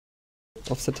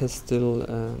Offset has still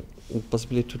the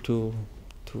possibility to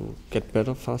get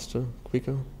better, faster,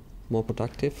 quicker, more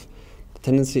productive. The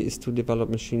tendency is to develop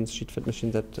machines, sheet fed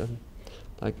machines that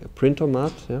like a printer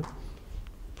mat, yeah,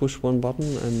 push one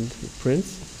button and it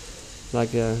prints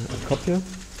like a copier.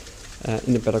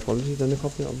 In a better quality than a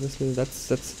copy, obviously. That's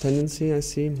the tendency I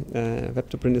see.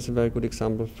 Web2Print is a very good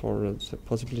example for the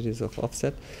possibilities of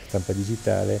offset. La stampa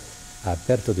digitale ha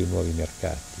aperto dei nuovi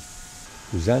mercati.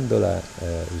 Usandola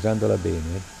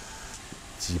bene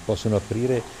si possono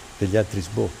aprire degli altri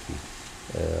sbocchi.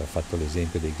 Ho fatto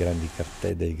l'esempio dei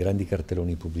grandi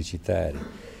cartelloni pubblicitari,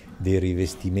 dei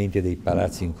rivestimenti e dei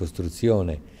palazzi in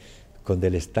costruzione con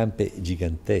delle stampe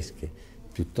gigantesche,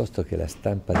 piuttosto che la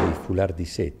stampa dei foulard di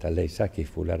seta. Lei sa che i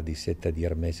foulard di seta di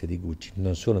Hermès e di Gucci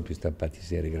non sono più stampati in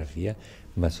serigrafia,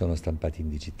 ma sono stampati in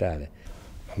digitale.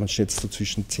 Man schätzt so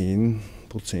zwischen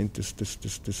 10% des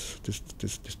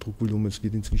Druckvolumens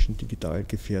wird inzwischen digital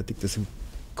gefertigt, also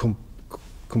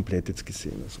komplett jetzt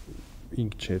gesehen, also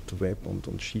Inkjet, Web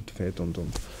und Sheetfed und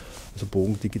also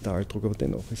Bogendigitaldruck, aber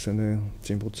dennoch ist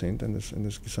 10%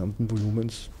 eines gesamten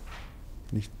Volumens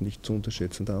nicht zu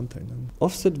unterschätzender Anteil.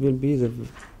 Offset will be the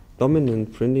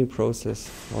dominant printing process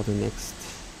for the next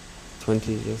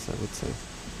 20 years, I would say.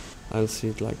 I'll see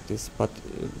it like this. But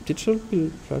digital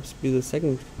will perhaps be the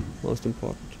second most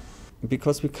important.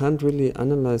 Because we can't really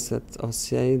analyze that or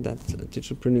say that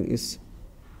digital printing is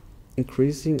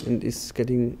increasing and is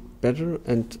getting better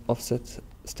and offset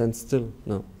stands still.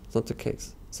 No, it's not the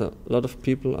case. So a lot of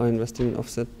people are investing in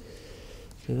offset.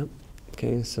 Yeah.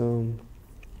 Okay, so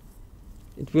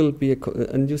it will be,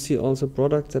 and you see also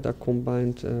products that are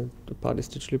combined. The part is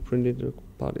digitally printed, the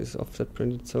part is offset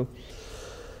printed. So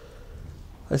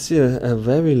I see a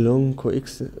very long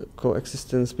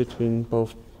coexistence between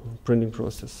both printing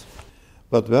process.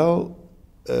 Wat wel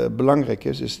belangrijk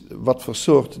is wat voor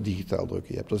soort digitaal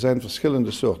drukken je hebt. Er zijn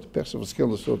verschillende soorten persen,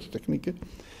 verschillende soorten technieken.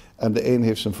 En de een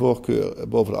heeft zijn voorkeur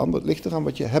boven de ander. Het ligt eraan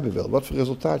wat je hebben wil, wat voor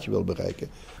resultaat je wil bereiken.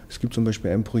 Es gibt zum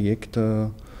Beispiel ein Projekt,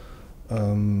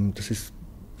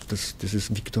 das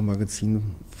ist Victor-Magazin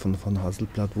von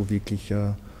Hasselblad, wo wirklich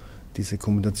diese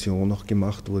Kombination auch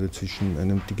gemacht wurde zwischen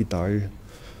einem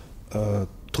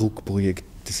Digitaldruckprojekt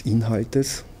des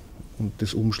Inhaltes und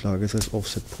des Umschlages als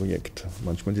Offset-Projekt.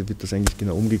 Manchmal wird das eigentlich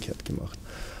genau umgekehrt gemacht.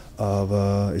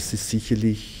 Aber es ist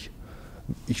sicherlich,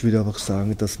 ich würde auch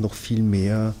sagen, dass noch viel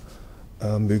mehr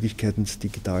Möglichkeiten des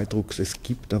Digitaldrucks es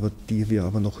gibt, aber die wir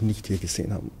aber noch nicht hier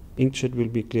gesehen haben. Inkjet will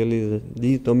be clearly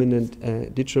the dominant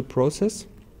digital process.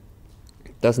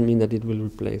 Doesn't mean that it will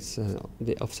replace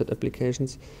the offset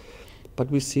applications,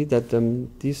 but we see that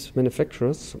these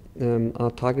manufacturers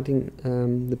are targeting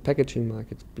the packaging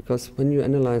market, because when you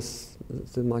analyze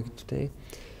the market today,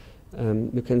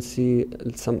 you can see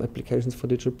some applications for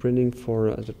digital printing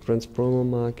for the transformer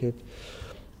market,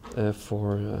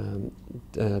 for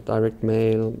direct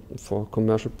mail, for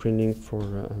commercial printing,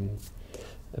 for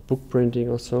book printing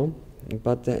or so,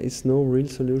 but there is no real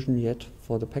solution yet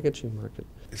for the packaging market.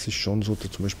 Es ist schon so,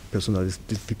 dass zum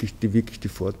Beispiel die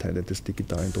Vorteile des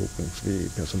digitalen Druckens, wie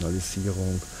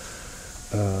Personalisierung,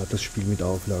 das Spiel mit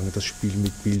Auflagen, das Spiel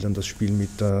mit Bildern, das Spiel mit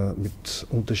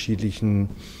unterschiedlichen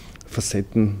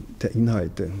Facetten der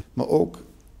Inhalte. Maar ook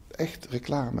echt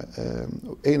reclame,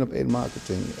 één-op-één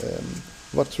marketing.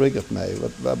 Wat triggert mij,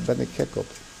 waar ben ik gek op?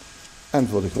 En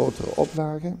voor de grotere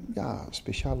oplagen, ja,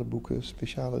 speciale boeken,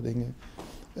 speciale dingen.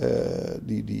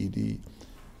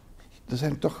 Er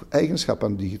zijn toch eigenschappen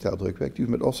aan het digitaal drukwerk die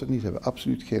we met offset niet hebben.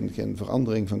 Absoluut geen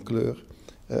verandering van kleur.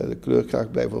 De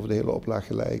kleurkracht blijft over de hele oplaag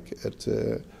gelijk.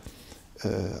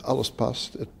 Alles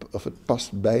past, het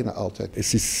past bijna altijd.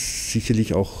 Es ist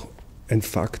sicherlich auch ein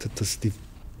Fakt, dass die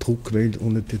Druckwelt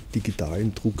ohne die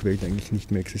digitalen Druckwelt eigentlich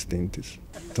nicht mehr existent ist.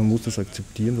 Man muss das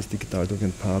akzeptieren, dass Digitaldruck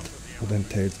ein Part oder ein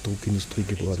Teil der Druckindustrie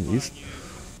geworden ist.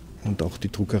 Und auch die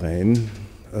Druckereien,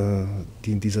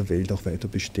 die in dieser Welt auch weiter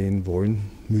bestehen wollen,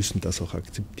 müssen das auch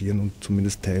akzeptieren und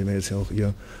zumindest teilweise auch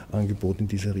ihr Angebot in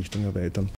diese Richtung erweitern.